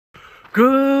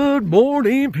Good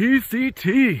morning,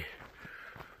 PCT.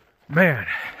 Man,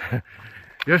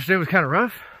 yesterday was kind of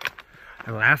rough,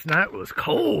 and last night was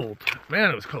cold.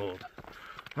 Man, it was cold.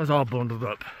 I was all bundled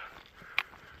up.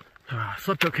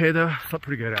 Slept okay though, slept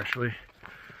pretty good actually.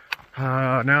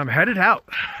 Now I'm headed out.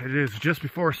 It is just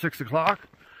before 6 o'clock.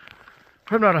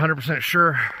 I'm not 100%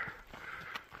 sure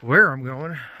where I'm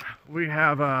going. We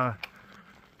have a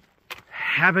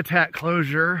habitat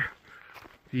closure,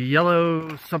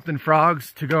 yellow something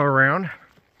frogs to go around.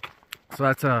 So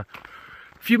that's a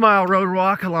few mile road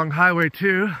walk along Highway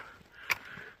 2.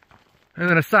 And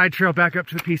then a side trail back up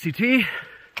to the PCT.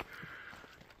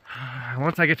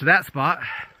 Once I get to that spot,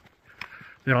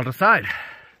 then I'll decide.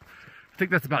 I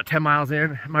think that's about 10 miles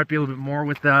in. It might be a little bit more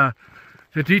with the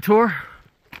detour.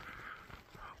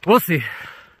 We'll see.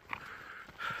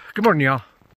 Good morning, y'all.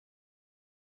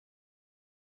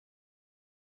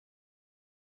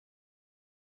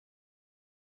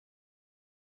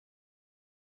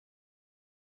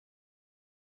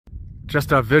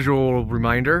 Just a visual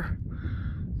reminder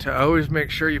to always make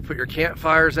sure you put your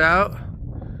campfires out.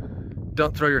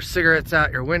 Don't throw your cigarettes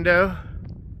out your window.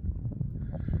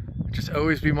 Just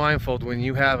always be mindful when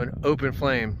you have an open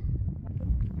flame.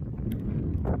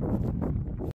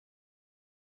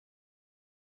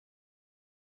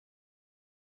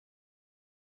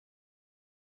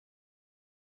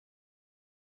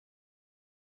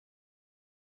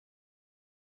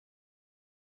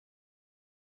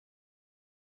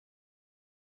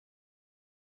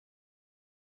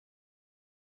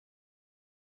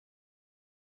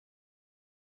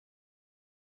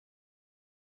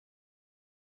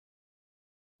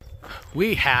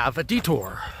 We have a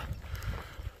detour.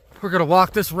 We're gonna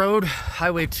walk this road,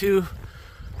 Highway 2,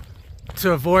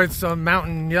 to avoid some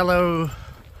mountain yellow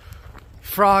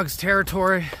frogs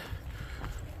territory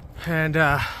and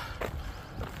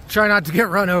try not to get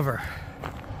run over.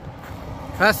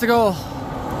 That's the goal.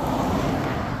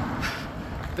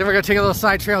 Then we're gonna take a little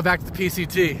side trail back to the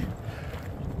PCT.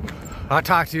 I'll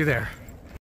talk to you there.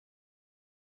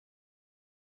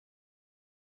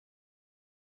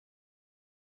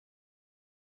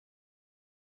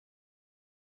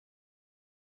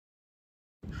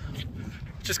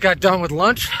 Just got done with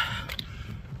lunch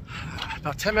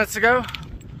about 10 minutes ago.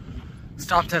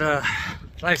 Stopped at a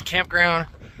nice campground.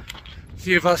 A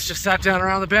few of us just sat down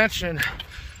around the bench and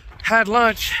had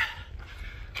lunch.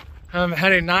 I'm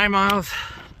heading 9 miles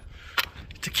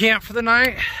to camp for the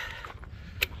night.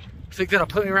 I think that'll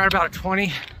put me right about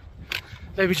 20,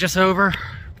 maybe just over.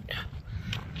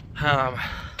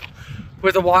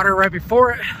 With the water right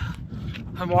before it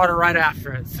and water right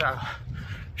after it, so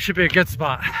should be a good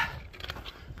spot.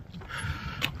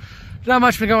 Not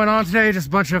much been going on today, just a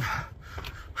bunch of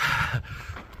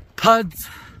puds.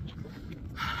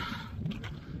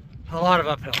 A lot of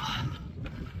uphill.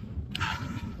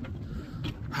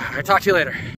 Alright, talk to you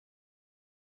later.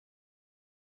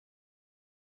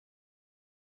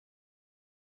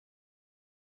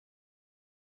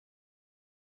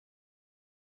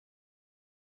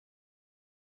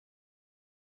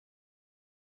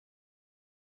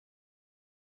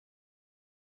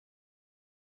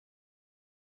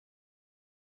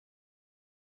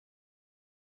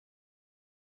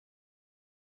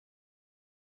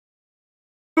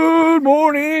 Good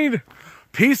morning,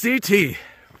 PCT. It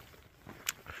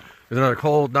was another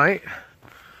cold night,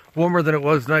 warmer than it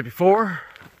was the night before.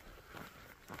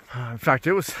 In fact,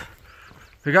 it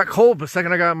got cold, but the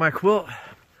second I got my quilt,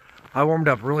 I warmed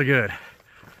up really good.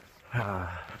 And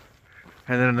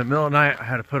then in the middle of the night, I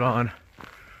had to put on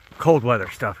cold weather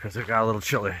stuff because it got a little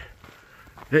chilly.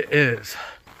 It is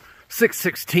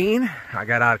 6:16. I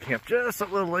got out of camp just a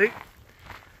little late.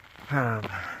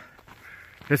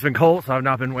 It's been cold, so I've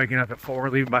not been waking up at 4,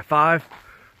 leaving by 5.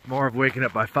 More of waking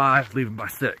up by 5, leaving by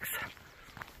 6.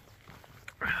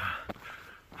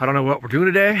 I don't know what we're doing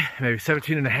today. Maybe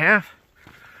 17 and a half.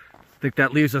 I think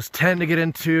that leaves us 10 to get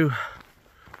into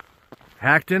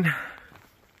Acton,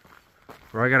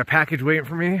 where I got a package waiting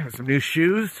for me with some new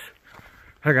shoes.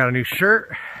 I got a new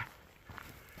shirt.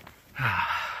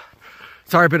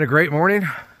 It's already been a great morning.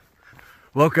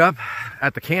 Woke up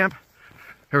at the camp.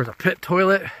 There was a pit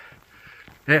toilet.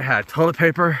 It had toilet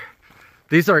paper.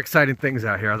 These are exciting things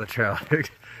out here on the trail.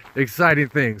 Exciting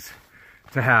things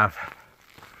to have.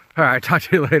 All right, talk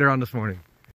to you later on this morning.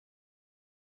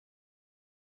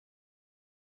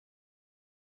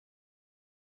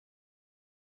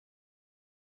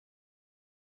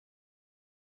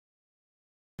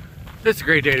 It's a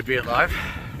great day to be alive.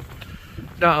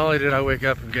 Not only did I wake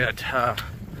up and get a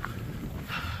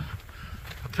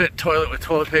pit toilet with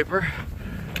toilet paper,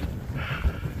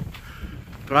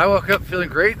 but I woke up feeling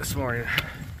great this morning.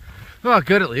 Well,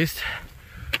 good at least.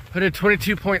 I did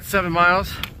 22.7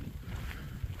 miles,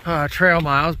 trail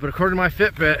miles, but according to my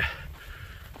Fitbit,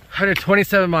 I did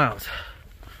 27 miles.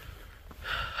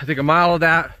 I think a mile of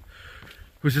that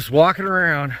was just walking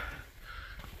around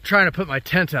trying to put my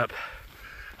tent up.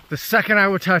 The second I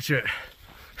would touch it,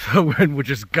 the wind would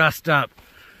just gust up,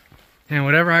 and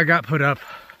whatever I got put up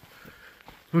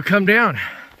would come down.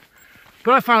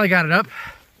 But I finally got it up,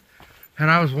 and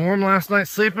I was warm last night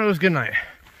sleeping. It was a good night.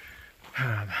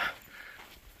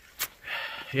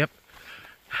 Yep,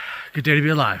 good day to be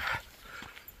alive.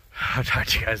 I'll talk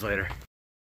to you guys later.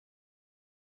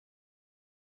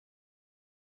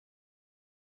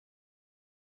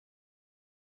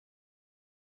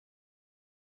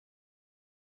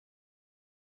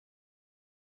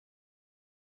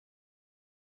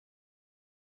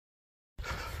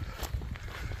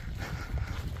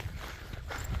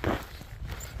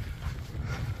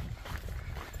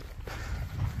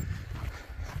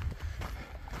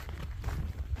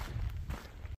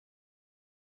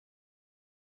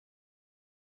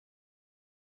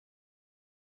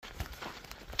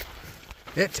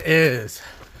 It is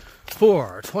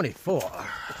 4:24.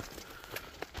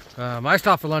 I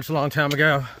stopped for lunch a long time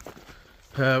ago.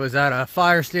 It was at a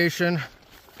fire station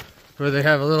where they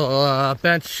have a little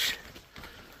bench,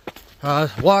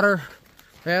 water,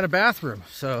 and a bathroom.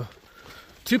 So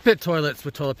 2 pit toilets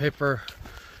with toilet paper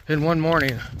in one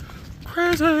morning.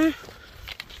 Crazy.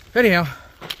 Anyhow,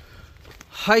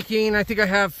 hiking, I think I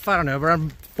have, I don't know,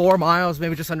 around 4 miles,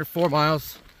 maybe just under 4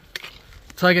 miles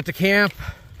till I get to camp.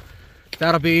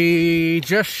 That'll be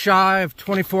just shy of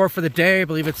 24 for the day. I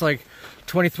believe it's like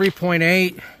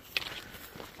 23.8.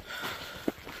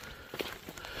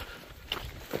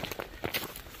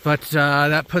 But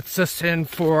that puts us in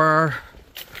for,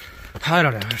 I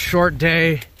don't know, a shorter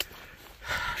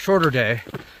day.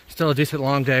 Still a decent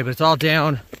long day, but it's all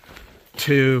down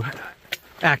to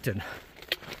Acton.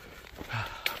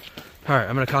 All right,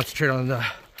 I'm gonna concentrate on the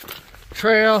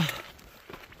trail,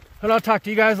 and I'll talk to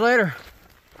you guys later.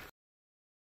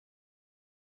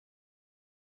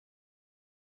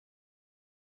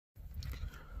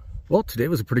 Well, today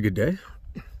was a pretty good day.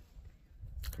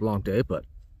 A long day, but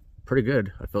pretty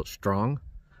good. I felt strong.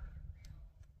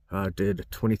 Did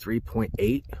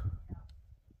 23.8,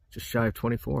 just shy of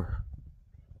 24.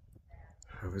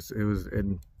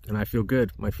 And I feel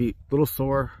good. My feet a little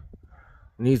sore,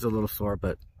 knees a little sore,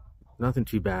 but nothing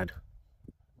too bad.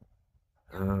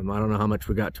 I don't know how much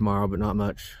we got tomorrow, but not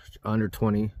much. Under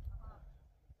 20.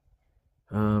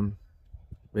 Yeah.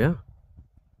 I'm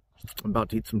about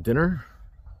to eat some dinner.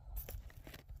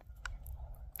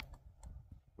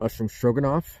 Mushroom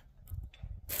stroganoff.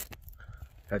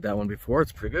 Had that one before,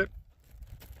 it's pretty good.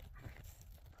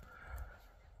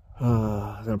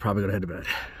 Then I'm probably gonna head to bed.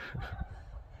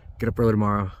 Get up early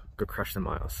tomorrow, go crush the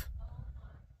miles.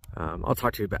 I'll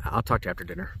talk to you after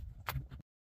dinner.